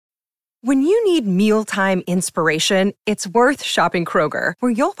When you need mealtime inspiration, it's worth shopping Kroger,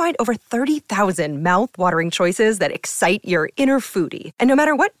 where you'll find over 30,000 mouth-watering choices that excite your inner foodie. And no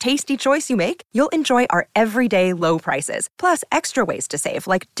matter what tasty choice you make, you'll enjoy our everyday low prices, plus extra ways to save,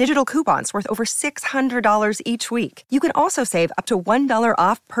 like digital coupons worth over $600 each week. You can also save up to $1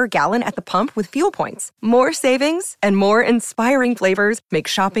 off per gallon at the pump with fuel points. More savings and more inspiring flavors make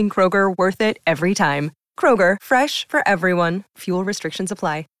shopping Kroger worth it every time. Kroger, fresh for everyone. Fuel restrictions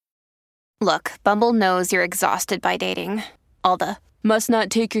apply. Look, Bumble knows you're exhausted by dating. All the, must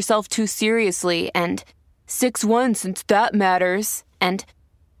not take yourself too seriously, and 6'1" since that matters, and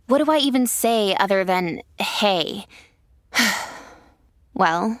what do I even say other than, hey?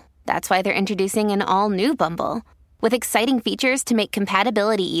 Well, that's why they're introducing an all-new Bumble, with exciting features to make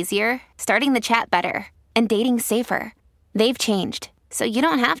compatibility easier, starting the chat better, and dating safer. They've changed, so you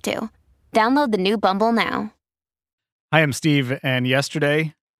don't have to. Download the new Bumble now. Hi, I'm Steve, and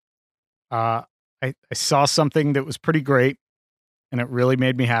yesterday I saw something that was pretty great, and it really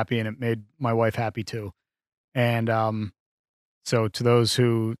made me happy, and it made my wife happy too. And so to those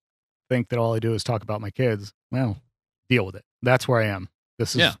who think that all I do is talk about my kids, well, deal with it. That's where I am.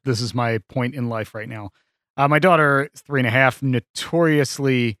 This is my point in life right now. My daughter is 3.5,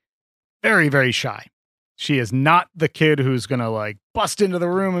 notoriously very, very shy. She is not the kid who's going to like bust into the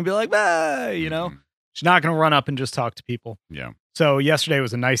room and be like, ah, you know, she's not going to run up and just talk to people. Yeah. So yesterday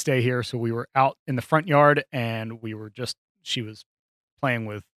was a nice day here. So we were out in the front yard and she was playing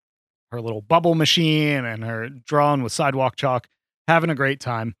with her little bubble machine and her drawing with sidewalk chalk, having a great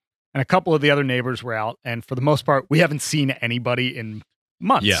time. And a couple of the other neighbors were out. And for the most part, we haven't seen anybody in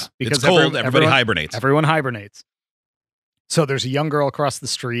months. Yeah. Because it's cold. Everybody hibernates. Everyone hibernates. So there's a young girl across the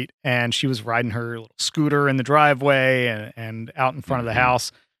street and she was riding her little scooter in the driveway and out in front of the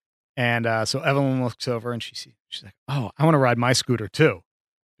house. And so Evelyn looks over and she's like, oh, I want to ride my scooter too,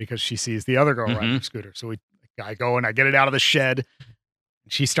 because she sees the other girl riding her scooter. So I go and I get it out of the shed.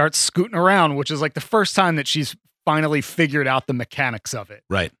 She starts scooting around, which is like the first time that she's finally figured out the mechanics of it.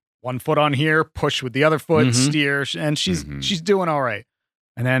 Right. One foot on here, push with the other foot, steer, and she's doing all right.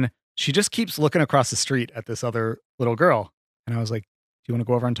 And then she just keeps looking across the street at this other little girl. And I was like, do you want to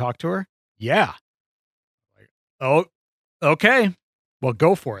go over and talk to her? Yeah. Like, oh, okay. Well,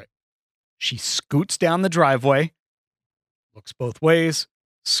 go for it. She scoots down the driveway, looks both ways,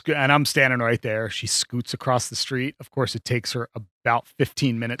 and I'm standing right there. She scoots across the street. Of course, it takes her about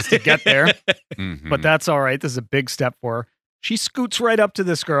 15 minutes to get there, but that's all right. This is a big step for her. She scoots right up to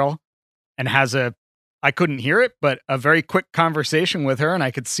this girl and has I couldn't hear it, but a very quick conversation with her, and I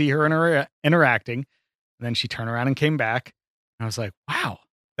could see her interacting. And then she turned around and came back. And I was like, wow,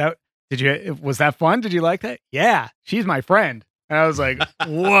 was that fun? Did you like that? Yeah, she's my friend. And I was like,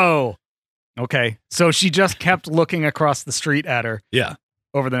 whoa. Okay. So she just kept looking across the street at her. Yeah.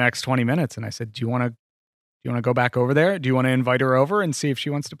 Over the next 20 minutes. And I said, do you want to go back over there? Do you want to invite her over and see if she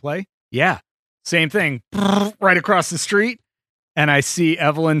wants to play? Yeah. Same thing. Right across the street. And I see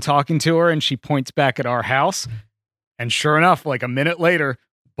Evelyn talking to her and she points back at our house. And sure enough, like a minute later,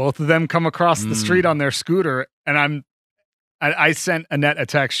 both of them come across the street on their scooter. And I sent Annette a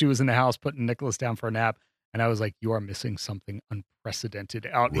text. She was in the house putting Nicholas down for a nap. And I was like, you are missing something unprecedented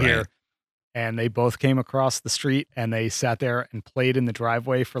out here. And they both came across the street and they sat there and played in the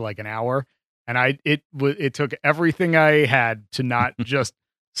driveway for like an hour. And it took everything I had to not just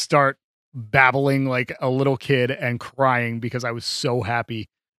start babbling like a little kid and crying because I was so happy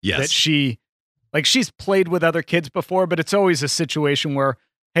that she's played with other kids before, but it's always a situation where,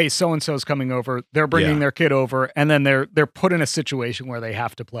 hey, so-and-so's coming over, they're bringing their kid over, and then they're put in a situation where they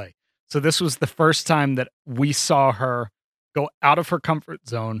have to play. So this was the first time that we saw her go out of her comfort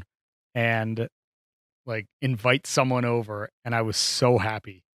zone and like invite someone over. And I was so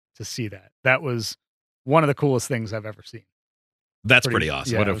happy to see that. That was one of the coolest things I've ever seen. That's pretty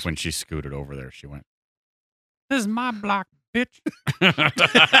awesome. Yeah, what if when she scooted over there, she went, this is my block, bitch.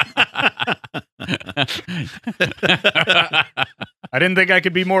 I didn't think I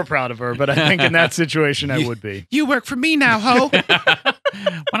could be more proud of her, but I think in that situation I would be. You work for me now, ho.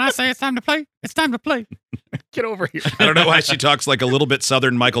 When I say it's time to play, it's time to play. Get over here. I don't know why she talks like a little bit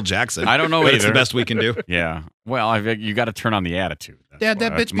Southern Michael Jackson. I don't know either. It's the best we can do. Yeah. Well, you got to turn on the attitude. Dad,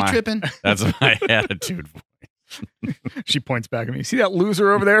 that bitch be tripping. That's my attitude voice. She points back at me. See that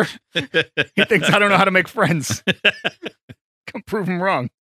loser over there? He thinks I don't know how to make friends. Come prove him wrong.